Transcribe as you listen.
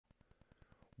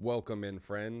Welcome in,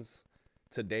 friends.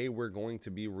 Today we're going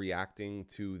to be reacting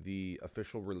to the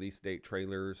official release date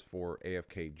trailers for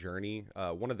AFK Journey,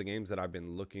 one of the games that I've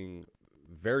been looking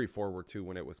very forward to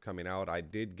when it was coming out. I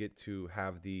did get to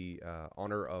have the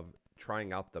honor of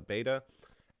trying out the beta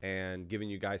and giving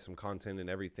you guys some content and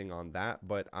everything on that,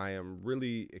 but I am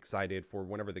really excited for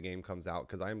whenever the game comes out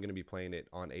because I am going to be playing it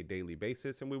on a daily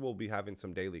basis, and we will be having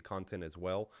some daily content as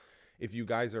well. If you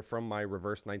guys are from my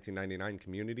Reverse 1999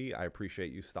 community, I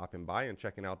appreciate you stopping by and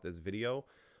checking out this video.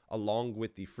 Along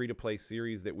with the free-to-play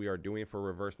series that we are doing for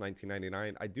Reverse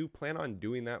 1999, I do plan on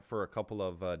doing that for a couple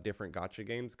of different gacha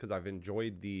games because I've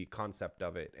enjoyed the concept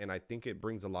of it, and I think it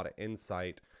brings a lot of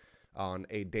insight on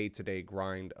a day-to-day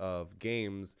grind of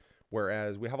games,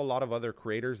 whereas we have a lot of other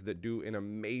creators that do an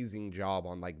amazing job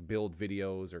on like build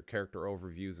videos or character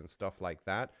overviews and stuff like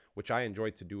that, which I enjoy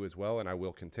to do as well, and I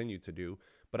will continue to do.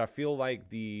 But I feel like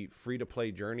the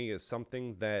free-to-play journey is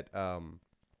something that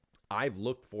I've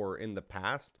looked for in the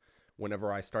past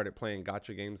whenever I started playing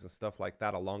gacha games and stuff like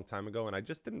that a long time ago, and I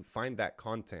just didn't find that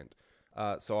content.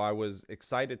 So I was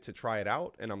excited to try it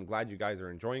out, and I'm glad you guys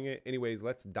are enjoying it. Anyways,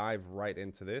 let's dive right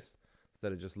into this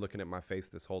instead of just looking at my face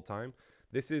this whole time.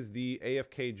 This is the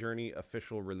AFK Journey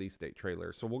official release date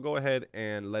trailer. So we'll go ahead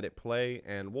and let it play,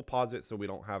 and we'll pause it so we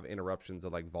don't have interruptions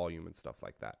of like volume and stuff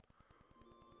like that.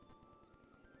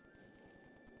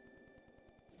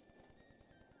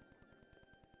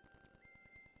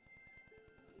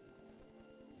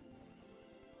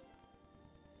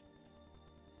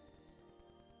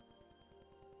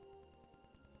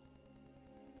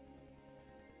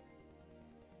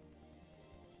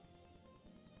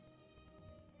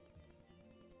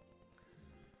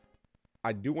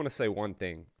 I do want to say one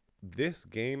thing. This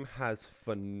game has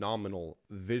phenomenal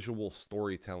visual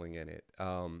storytelling in it.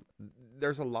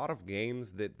 There's a lot of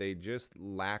games that they just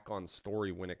lack on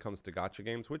story when it comes to gacha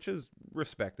games, which is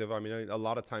respective. I mean, a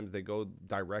lot of times they go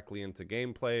directly into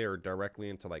gameplay or directly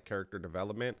into like character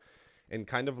development, and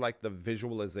kind of like the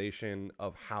visualization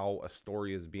of how a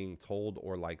story is being told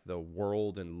or like the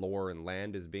world and lore and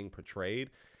land is being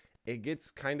portrayed. It gets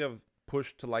kind of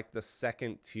pushed to like the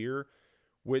second tier,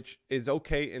 which is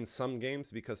okay in some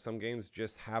games because some games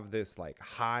just have this like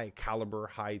high caliber,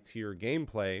 high tier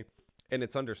gameplay, and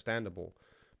it's understandable.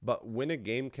 But when a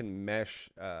game can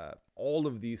mesh all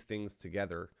of these things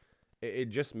together, it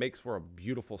just makes for a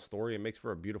beautiful story. It makes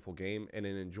for a beautiful game and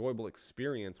an enjoyable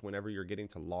experience whenever you're getting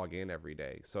to log in every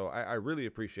day. So I really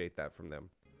appreciate that from them.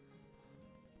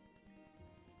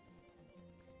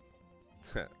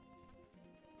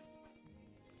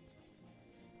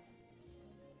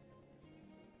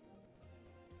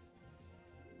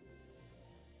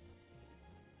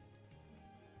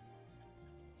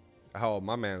 Oh,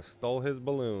 my man stole his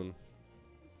balloon.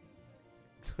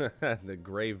 The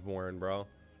Graveborn, bro.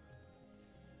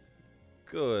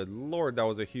 Good lord, that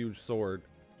was a huge sword.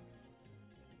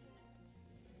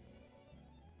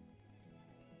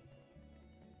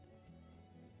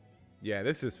 Yeah,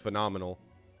 this is phenomenal.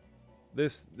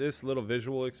 This little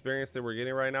visual experience that we're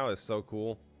getting right now is so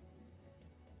cool.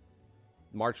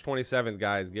 March 27th,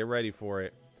 guys, get ready for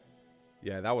it.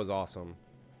 Yeah, that was awesome.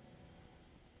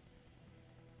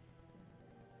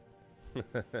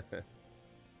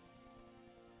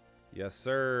 Yes,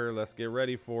 sir. Let's get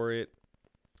ready for it.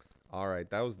 All right,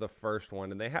 that was the first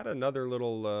one, and they had another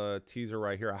little teaser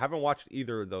right here. I haven't watched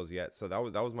either of those yet, so that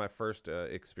was my first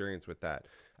experience with that.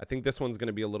 I think this one's going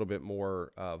to be a little bit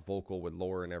more vocal with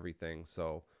lore and everything.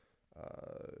 So,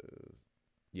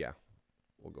 yeah,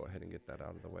 we'll go ahead and get that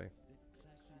out of the way.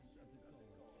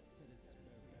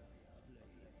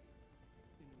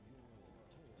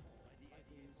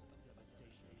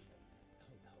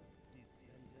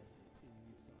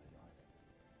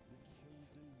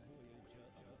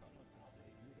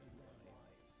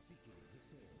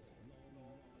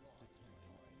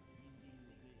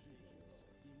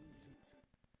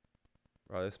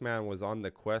 Bro, this man was on the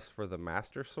quest for the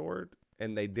Master Sword,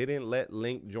 and they didn't let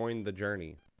Link join the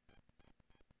journey.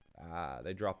 Ah,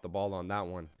 they dropped the ball on that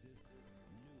one.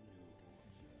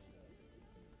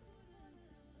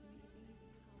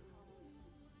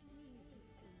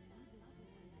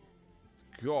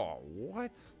 God,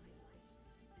 what?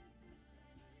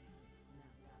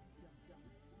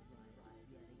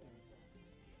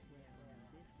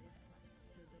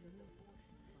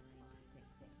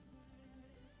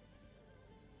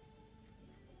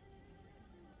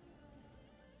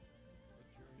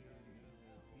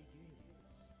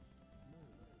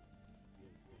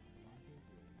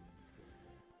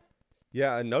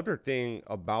 Yeah, another thing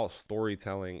about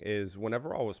storytelling is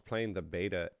whenever I was playing the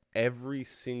beta, every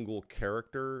single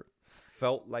character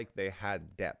felt like they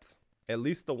had depth. at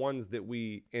least the ones that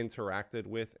we interacted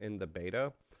with in the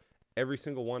beta, every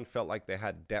single one felt like they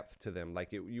had depth to them.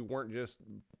 Like you weren't just,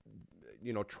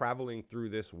 you know, traveling through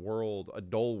this world, a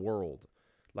dull world.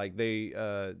 Like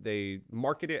they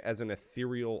market it as an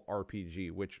ethereal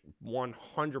RPG, which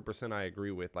 100% I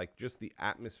agree with. Like just the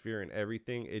atmosphere and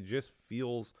everything, it just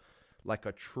feels like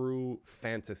a true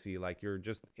fantasy. Like you're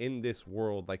just in this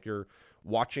world, like you're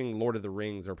watching Lord of the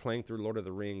Rings or playing through Lord of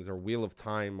the Rings or Wheel of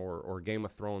Time or Game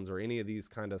of Thrones or any of these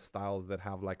kind of styles that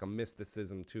have like a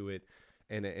mysticism to it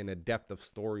and a depth of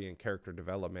story and character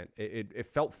development. It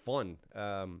felt fun.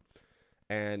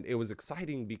 And it was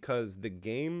exciting because the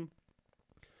game,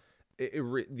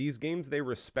 these games, they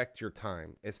respect your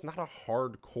time. It's not a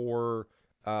hardcore,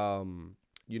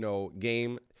 you know,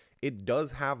 game. It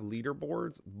does have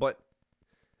leaderboards, but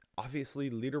obviously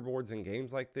leaderboards in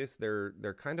games like this,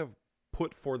 they're kind of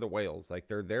put for the whales. Like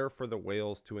they're there for the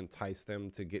whales to entice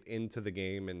them to get into the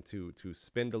game and to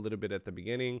spend a little bit at the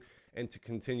beginning and to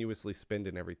continuously spend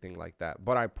and everything like that.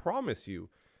 But I promise you,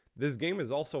 this game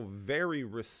is also very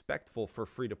respectful for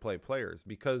free-to-play players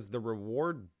because the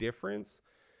reward difference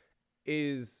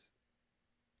is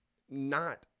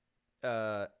not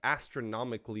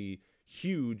astronomically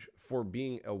huge for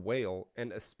being a whale,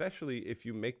 and especially if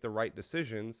you make the right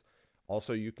decisions.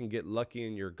 Also, you can get lucky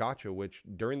in your gacha, which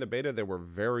during the beta they were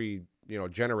very, you know,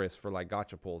 generous for like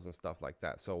gacha pulls and stuff like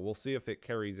that. So we'll see if it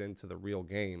carries into the real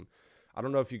game. I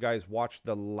don't know if you guys watched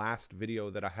the last video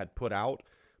that I had put out,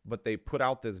 but they put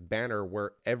out this banner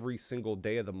where every single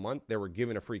day of the month they were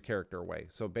giving a free character away.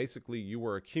 So basically you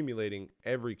were accumulating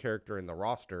every character in the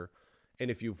roster.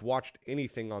 And if you've watched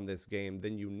anything on this game,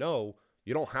 then you know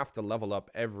you don't have to level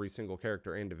up every single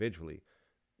character individually.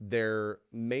 Their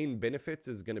main benefits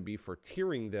is going to be for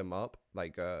tiering them up,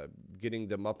 like getting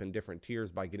them up in different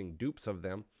tiers by getting dupes of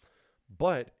them.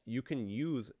 But you can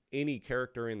use any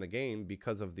character in the game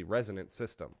because of the resonance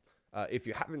system. If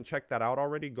you haven't checked that out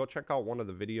already, go check out one of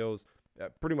the videos,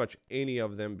 pretty much any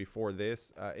of them before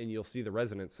this, and you'll see the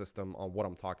resonance system on what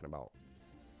I'm talking about.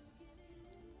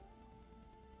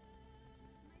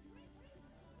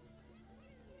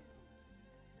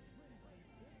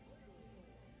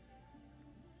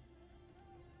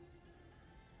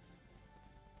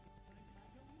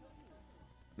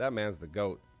 That man's the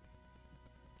GOAT.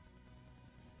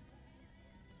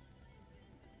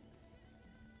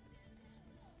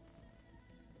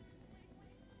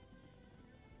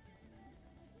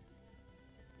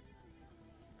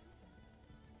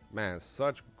 Man,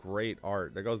 such great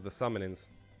art. There goes the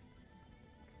summonings.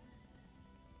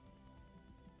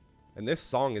 And this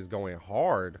song is going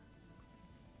hard.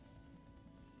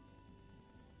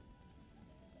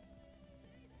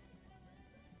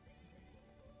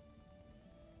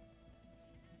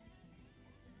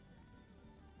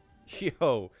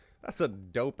 Yo, that's a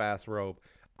dope ass robe.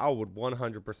 I would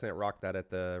 100% rock that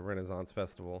at the Renaissance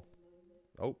Festival.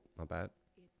 Oh, my bad.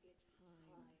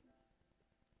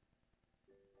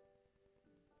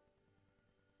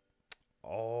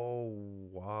 Oh,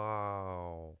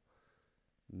 wow.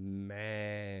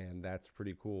 Man, that's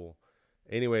pretty cool.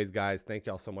 Anyways, guys, thank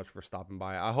y'all so much for stopping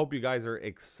by. I hope you guys are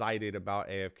excited about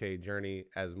AFK Journey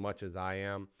as much as I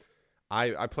am.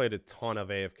 I played a ton of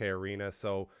AFK Arena,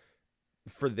 so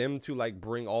for them to like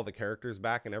bring all the characters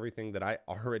back and everything that I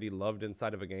already loved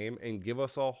inside of a game and give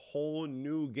us a whole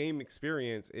new game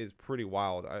experience is pretty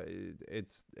wild.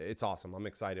 It's awesome. I'm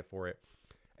excited for it.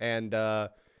 And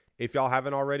if y'all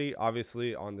haven't already,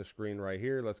 obviously on the screen right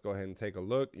here, let's go ahead and take a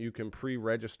look. You can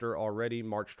pre-register already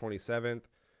March 27th.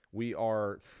 We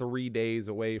are 3 days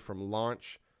away from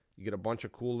launch. You get a bunch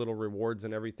of cool little rewards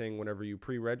and everything whenever you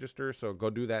pre-register. So go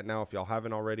do that now if y'all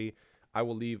haven't already. I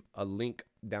will leave a link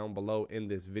down below in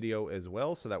this video as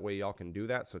well, so that way y'all can do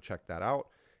that. So check that out.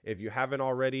 If you haven't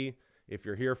already, if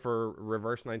you're here for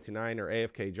Reverse 99 or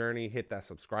AFK Journey, hit that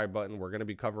subscribe button. We're going to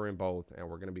be covering both, and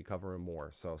we're going to be covering more.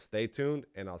 So stay tuned,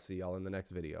 and I'll see y'all in the next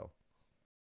video.